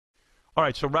All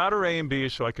right, so router A and B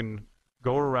is so I can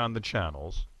go around the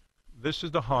channels. This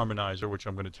is the harmonizer, which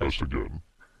I'm going to test again.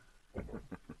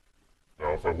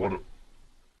 Now, if I want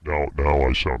to, now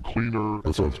I sound cleaner.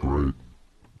 That sounds great.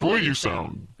 Boy, you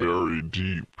sound very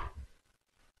deep.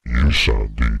 You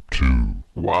sound deep too.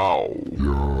 Wow.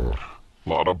 Yeah.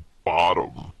 Lot of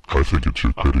bottom. I think it's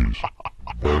your titties.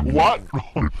 What?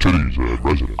 Your titties,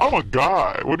 resident. I'm a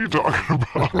guy. What are you talking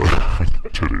about?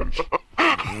 Titties.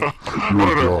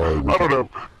 I don't have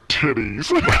titties.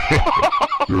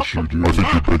 Yes, you do. I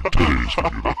think you big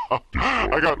titties.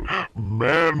 I got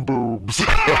man boobs.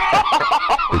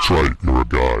 That's right, you're a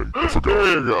guy. I forgot.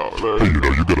 There you go. Hey, you know,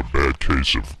 you got a bad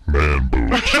case of man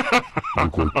boobs.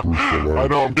 Look like Bruce Willis. I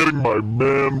know, I'm getting my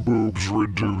man boobs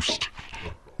reduced.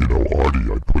 You know,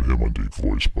 Artie, I'd put him on deep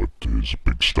voice, but his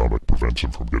big stomach prevents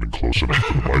him from getting close enough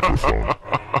to the microphone.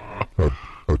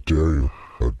 How dare you?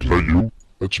 How Is dare that you?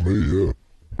 That's me, yeah.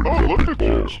 But Oh, you look got at big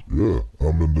you. balls. Yeah,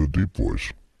 I'm in the deep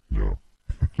voice. Yeah.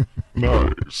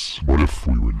 Nice. What if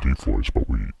we were in deep voice, but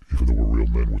we, even though we're real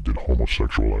men, we did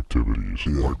homosexual activities?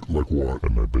 Yeah, like what?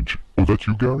 And I bet you... Oh, that's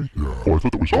you, Gary? Yeah. Oh, I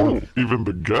thought that was Oh, Artie. even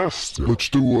the guest. Let's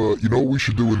do, you know what we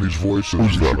should do in these voices?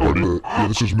 Who's We that, should get Artie? yeah,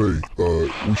 this is me.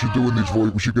 We should do in these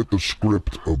voices, we should get the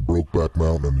script of Brokeback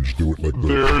Mountain and just do it like this.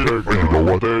 There you go. Hey, you know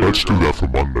what? There you Let's go. do that for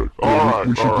Monday. Alright,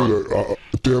 We should alright. do that.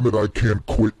 Damn it, I can't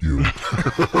quit you.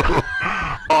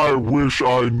 I wish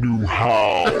I knew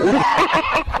how.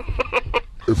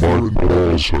 If My we're in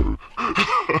balls hurt.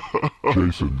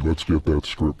 Jason, let's get that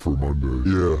script for Monday.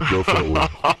 Yeah, definitely.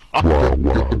 Wow,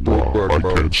 the Brokeback I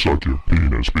Mountain. can't suck your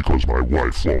penis because my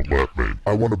wife won't let me.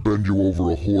 I want to bend you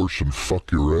over a horse and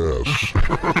fuck your ass.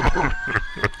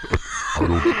 I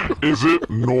don't, Is it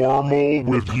normal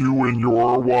with you and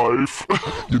your wife?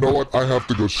 you know what? I have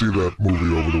to go see that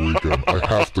movie over the weekend. I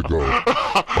have to go.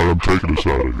 Alright, I'm taking us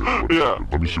out of here. Yeah.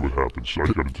 Let me see what happens. I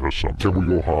gotta test something. Can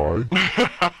we go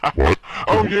high? What?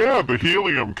 Oh yeah, the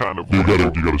helium kind of. You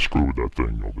gotta screw with that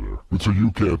thing over there. So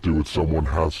you can't do it, someone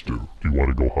has to. Do you want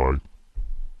to go high?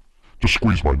 Just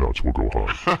squeeze my nuts, we'll go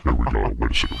high. Here we go.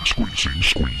 Wait a second.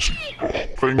 Squeezing.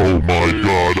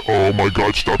 Oh my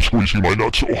god, stop squeezing my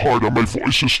nuts so hard and my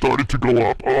voice is starting to go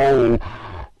up. Oh.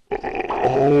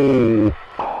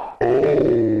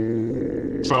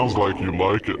 Sounds like you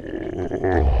like it.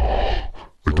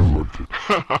 I do like it.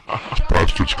 These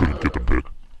bastards couldn't get the bit.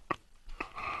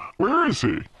 Where is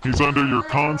he? He's under your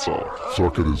console.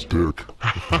 Suck at his dick.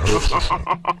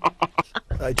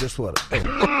 I just want to.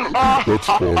 That's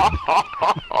fun.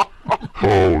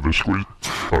 Oh, the squeeze.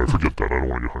 Alright, forget that. I don't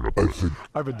want you hung up. I think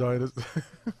I've been dying.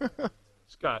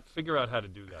 Scott, figure out how to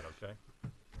do that, okay?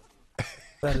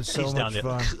 That is so He's down much there.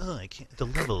 fun. Ugh, I can't. The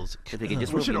levels. If you can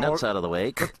just We move should your nuts out of the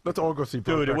way. Let's all go see.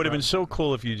 Dude, it Brokeback would have been Mountain. so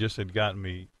cool if you just had gotten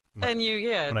me And you,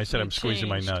 yeah. when I said you I'm squeezing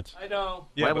my changed. nuts. I know.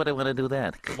 Yeah, Why but would I want to do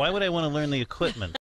that? why would I want to learn the equipment?